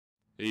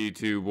Hey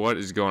YouTube, what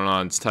is going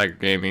on? It's Tiger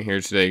Gaming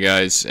here today,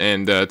 guys,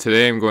 and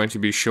today I'm going to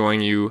be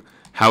showing you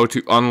how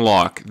to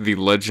unlock the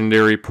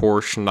legendary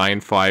Porsche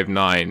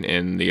 959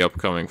 in the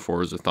upcoming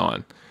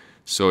Forzathon.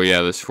 So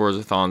yeah, this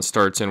Forzathon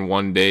starts in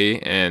one day,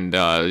 and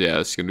yeah,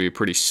 it's going to be a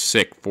pretty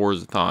sick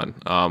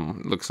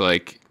Forzathon. Looks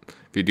like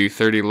if you do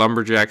 30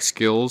 lumberjack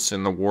skills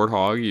in the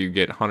Warthog, you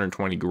get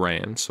 120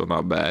 grand, so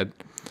not bad.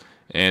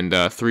 And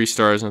 3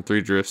 stars and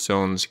 3 drift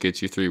zones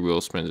gets you 3 wheel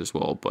spins as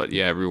well. But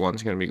yeah,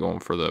 everyone's going to be going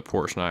for the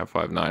Porsche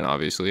 959,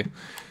 obviously.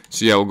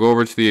 So yeah, we'll go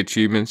over to the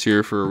achievements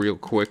here for a real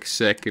quick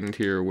second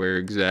here. Where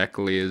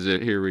exactly is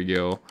it? Here we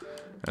go.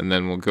 And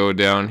then we'll go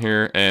down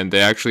here. And they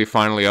actually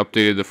finally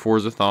updated the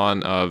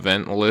Forzathon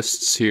event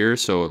lists here.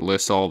 So it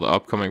lists all the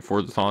upcoming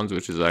Forzathons,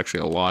 which is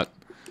actually a lot.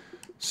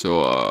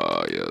 So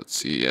yeah, let's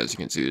see. As you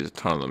can see, there's a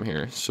ton of them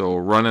here. So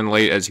running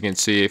late, as you can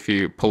see, if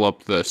you pull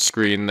up the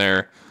screen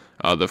there.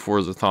 The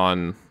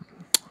Forzathon,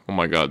 oh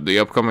my god, the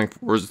upcoming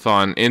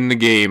Forzathon in the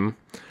game,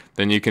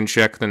 then you can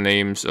check the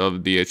names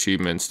of the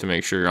achievements to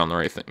make sure you're on the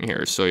right thing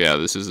here. So yeah,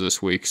 this is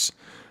this week's,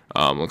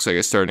 looks like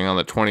it's starting on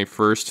the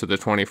 21st to the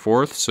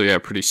 24th, so yeah,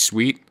 pretty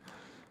sweet.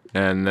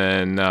 And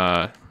then,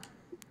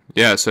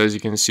 yeah, so as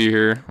you can see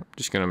here, I'm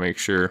just going to make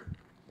sure,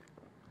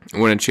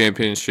 win a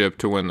championship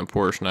to win the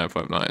Porsche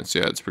 959, so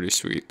yeah, it's pretty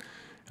sweet.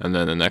 And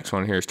then the next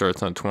one here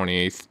starts on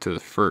 28th to the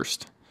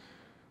 1st.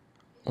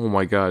 Oh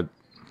my god.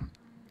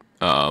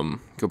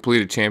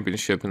 Complete a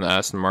championship in the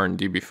Aston Martin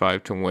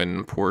DB5 to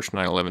win Porsche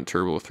 911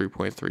 Turbo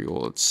 3.3.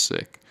 Well, it's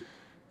sick.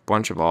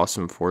 Bunch of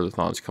awesome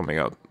Forzathons coming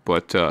up.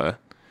 But,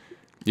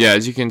 yeah,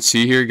 as you can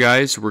see here,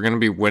 guys, we're going to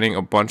be winning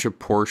a bunch of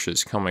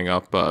Porsches coming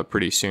up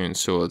pretty soon.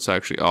 So it's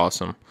actually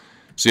awesome.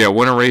 So, yeah,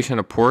 win a race in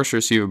a Porsche,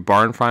 receive a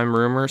barn find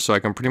rumor. So I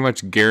can pretty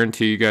much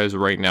guarantee you guys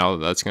right now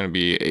that that's going to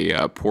be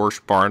a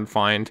Porsche barn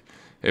find.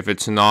 If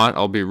it's not,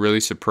 I'll be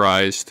really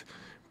surprised.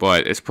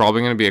 But it's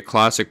probably going to be a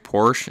classic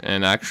Porsche,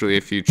 and actually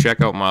if you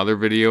check out my other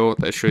video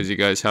that shows you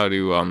guys how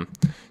to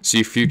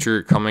see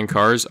future coming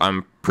cars,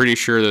 I'm pretty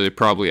sure that they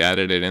probably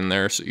added it in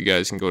there, so you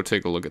guys can go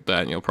take a look at that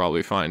and you'll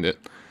probably find it.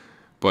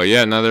 But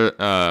yeah, another,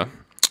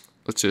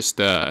 let's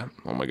just, oh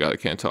my god, I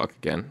can't talk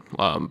again.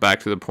 Back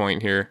to the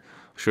point here,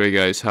 I'll show you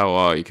guys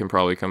how you can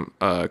probably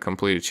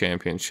complete a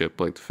championship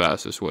like the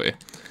fastest way.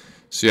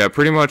 So yeah,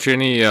 pretty much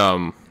any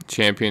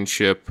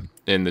championship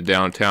in the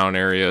downtown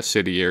area,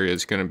 city area,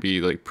 is going to be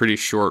like pretty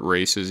short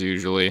races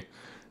usually.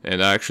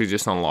 And I actually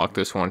just unlocked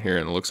this one here,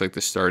 and it looks like the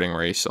starting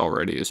race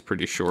already is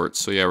pretty short.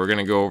 So yeah, we're going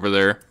to go over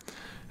there,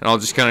 and I'll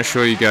just kind of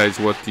show you guys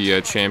what the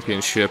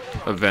championship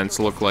events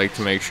look like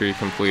to make sure you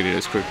complete it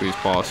as quickly as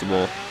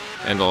possible.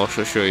 And I'll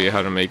also show you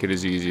how to make it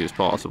as easy as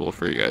possible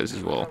for you guys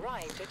as well.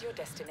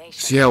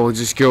 So yeah, we'll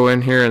just go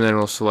in here, and then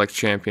we'll select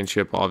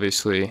championship,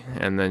 obviously.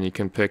 And then you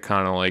can pick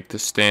kind of like the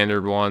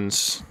standard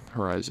ones.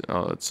 Horizon,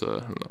 oh, that's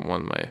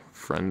one my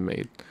friend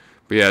made.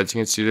 But yeah, as you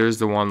can see, there's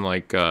the one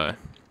like that's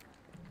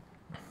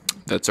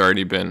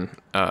already been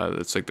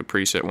that's like the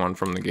preset one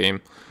from the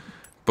game.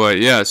 But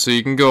yeah, so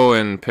you can go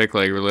and pick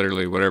like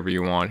literally whatever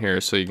you want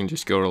here. So you can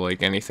just go to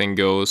like anything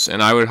goes,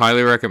 and I would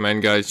highly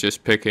recommend, guys,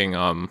 just picking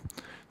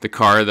the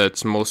car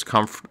that's most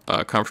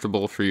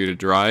comfortable for you to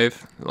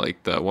drive,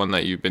 like the one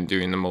that you've been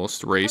doing the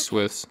most race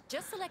with.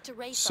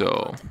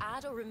 So,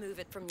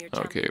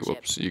 okay,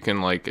 whoops, you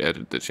can like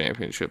edit the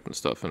championship and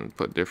stuff and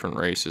put different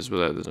races, but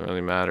that doesn't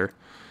really matter.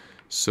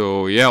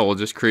 So yeah, we'll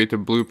just create the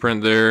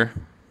blueprint there,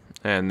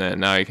 and then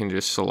now you can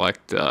just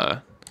select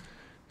the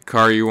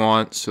car you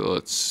want. So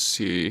let's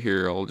see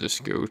here, I'll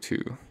just go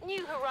to,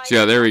 so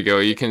yeah, there we go.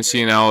 You can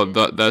see now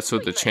that's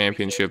what the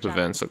championship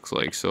events looks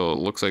like. So it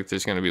looks like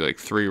there's going to be like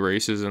 3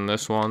 races in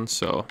this one.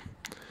 So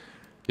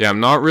yeah, I'm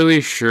not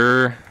really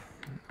sure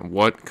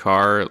what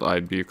car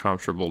I'd be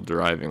comfortable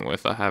driving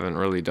with. I haven't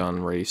really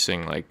done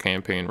racing, like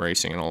campaign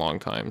racing, in a long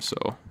time. So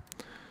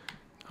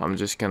I'm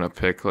just going to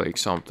pick like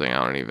something,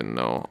 I don't even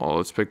know. Oh,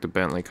 let's pick the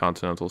Bentley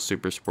Continental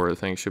Super Sport. I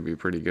think should be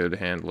pretty good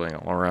handling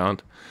all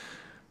around.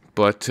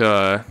 But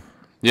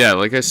yeah,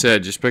 like I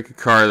said, just pick a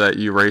car that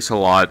you race a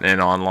lot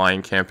in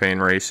online campaign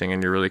racing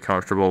and you're really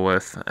comfortable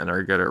with and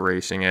are good at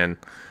racing in.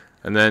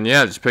 And then,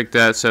 yeah, just pick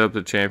that, set up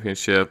the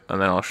championship, and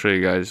then I'll show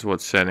you guys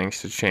what settings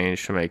to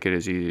change to make it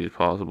as easy as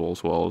possible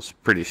as well. It's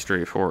pretty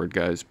straightforward,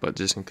 guys, but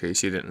just in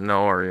case you didn't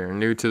know or you're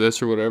new to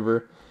this or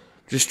whatever,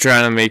 just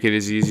trying to make it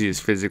as easy as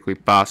physically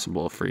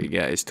possible for you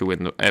guys to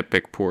win the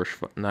epic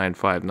Porsche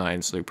 959.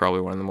 It's like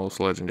probably one of the most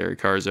legendary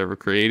cars ever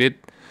created.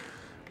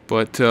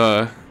 But,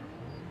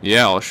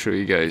 yeah, I'll show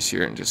you guys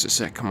here in just a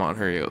sec. Come on,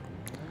 hurry up.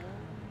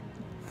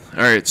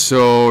 Alright,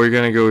 so we're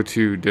going to go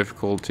to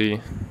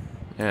difficulty.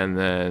 And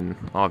then,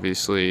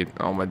 obviously,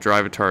 oh, my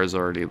drivatar is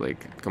already,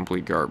 like,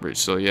 complete garbage.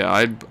 So,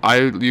 yeah, I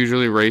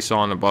usually race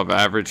on above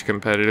average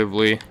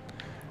competitively.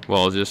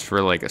 Well, just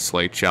for, like, a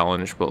slight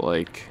challenge. But,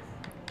 like,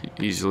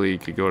 easily you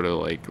could go to,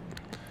 like,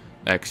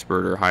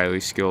 expert or highly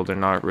skilled. They're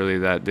not really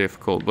that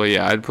difficult. But,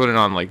 yeah, I'd put it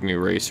on, like, new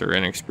racer,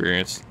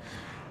 inexperienced.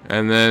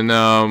 And then,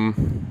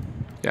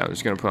 yeah, I'm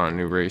just going to put on a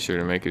new racer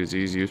to make it as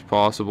easy as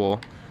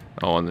possible.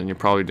 Oh, and then you're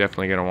probably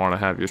definitely going to want to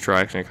have your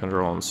traction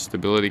control and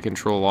stability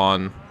control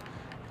on.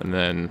 And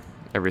then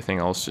Everything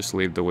else just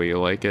leave the way you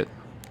like it.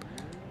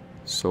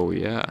 So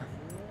yeah,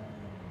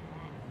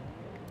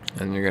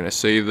 and you're gonna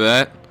save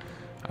that.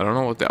 I don't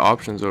know what the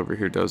options over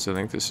here does. I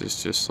think this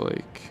is just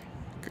like,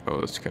 oh,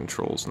 it's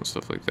controls and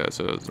stuff like that,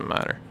 so it doesn't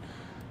matter.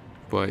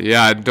 But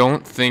yeah, I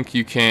don't think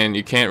you can't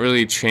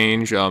really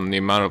change the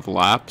amount of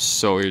laps,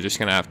 so you're just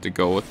gonna have to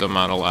go with the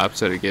amount of laps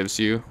that it gives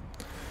you.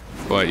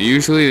 But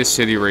usually the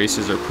city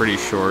races are pretty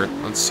short.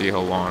 Let's see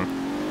how long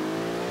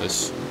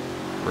this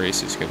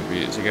race is gonna be.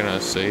 Is it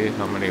gonna say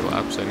how many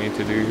laps I need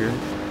to do here?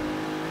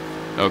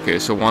 Okay,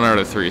 so 1 out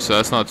of 3, so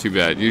that's not too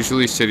bad.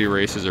 Usually city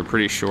races are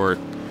pretty short.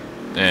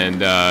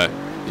 And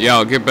yeah,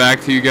 I'll get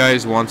back to you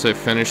guys once I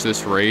finish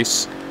this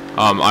race.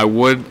 I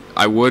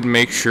would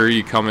make sure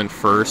you come in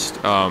first,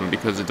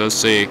 because it does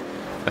say,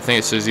 I think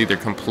it says either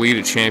complete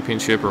a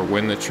championship or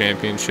win the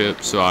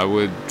championship. So I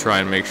would try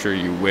and make sure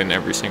you win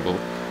every single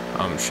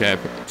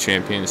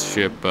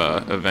championship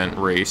event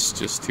race,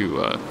 just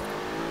to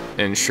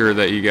ensure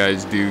that you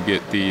guys do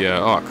get the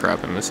oh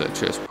crap, I missed that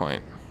chest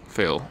point.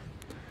 Fail.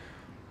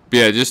 But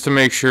yeah, just to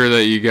make sure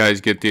that you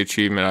guys get the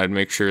achievement, I'd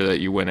make sure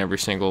that you win every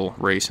single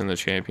race in the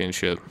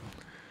championship.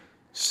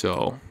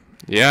 So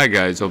yeah,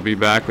 guys, I'll be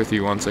back with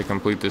you once I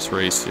complete this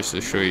race, just to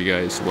show you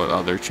guys what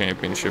other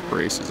championship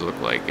races look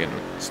like and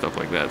stuff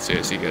like that. So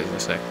yeah, see you guys in a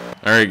sec.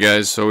 Alright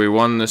guys, so we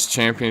won this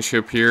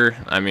championship here.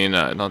 I mean,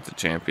 not the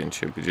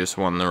championship, we just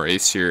won the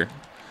race here.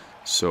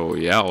 So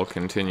yeah, I'll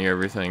continue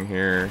everything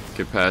here,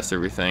 get past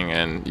everything,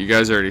 and you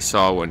guys already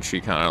saw when she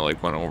kind of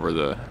like went over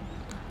the,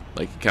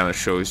 like, it kind of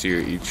shows you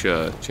each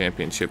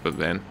championship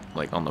event,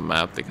 like on the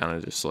map. They kind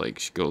of just like,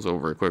 she goes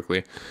over it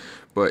quickly.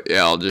 But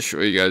yeah, I'll just show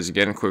you guys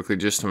again quickly,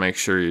 just to make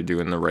sure you're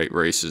doing the right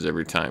races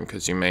every time,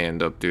 because you may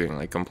end up doing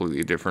like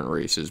completely different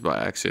races by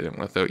accident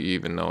without you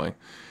even knowing.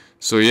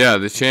 So yeah,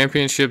 the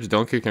championships,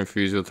 don't get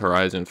confused with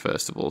Horizon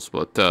festivals,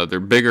 but they're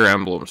bigger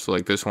emblems. So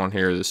like this one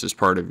here, this is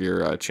part of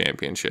your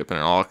championship, and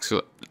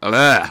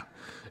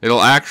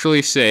it'll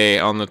actually say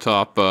on the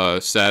top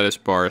status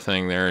bar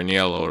thing there in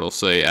yellow, it'll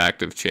say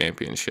active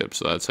championship.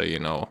 So that's how you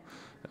know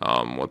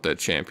what that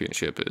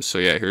championship is. So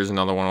yeah, here's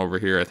another one over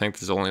here. I think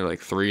there's only like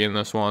 3 in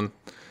this one.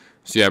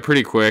 So yeah,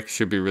 pretty quick.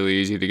 Should be really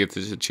easy to get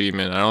this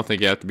achievement. I don't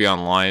think you have to be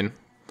online.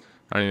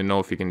 I don't even know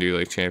if you can do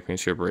like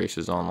championship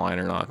races online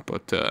or not,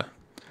 but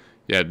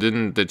yeah,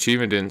 the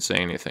achievement didn't say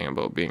anything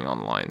about being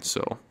online.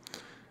 So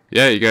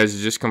yeah, you guys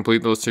just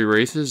complete those 2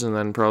 races and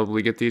then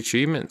probably get the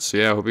achievement. So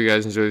yeah, I hope you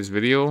guys enjoyed this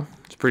video.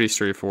 It's pretty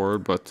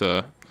straightforward, but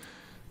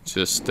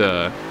just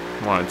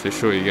wanted to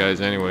show you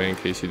guys anyway, in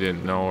case you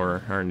didn't know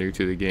or are new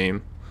to the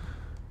game.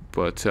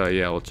 But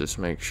yeah, I'll just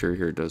make sure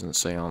here it doesn't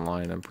say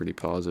online. I'm pretty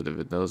positive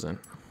it doesn't.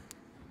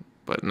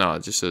 But no,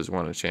 it just says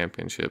won a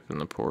championship in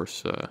the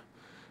Porsche.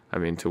 I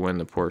mean, to win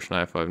the Porsche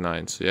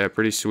 959. So yeah,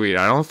 pretty sweet.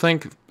 I don't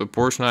think the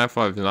Porsche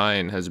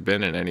 959 has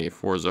been in any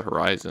Forza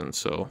Horizon.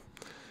 So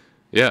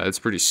yeah, it's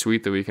pretty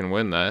sweet that we can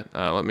win that.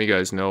 Let me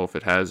guys know if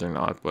it has or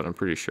not, but I'm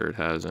pretty sure it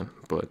hasn't.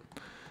 But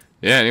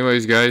yeah,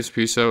 anyways, guys,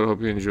 peace out.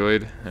 Hope you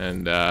enjoyed,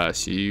 and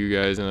see you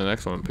guys in the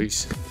next one.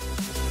 Peace.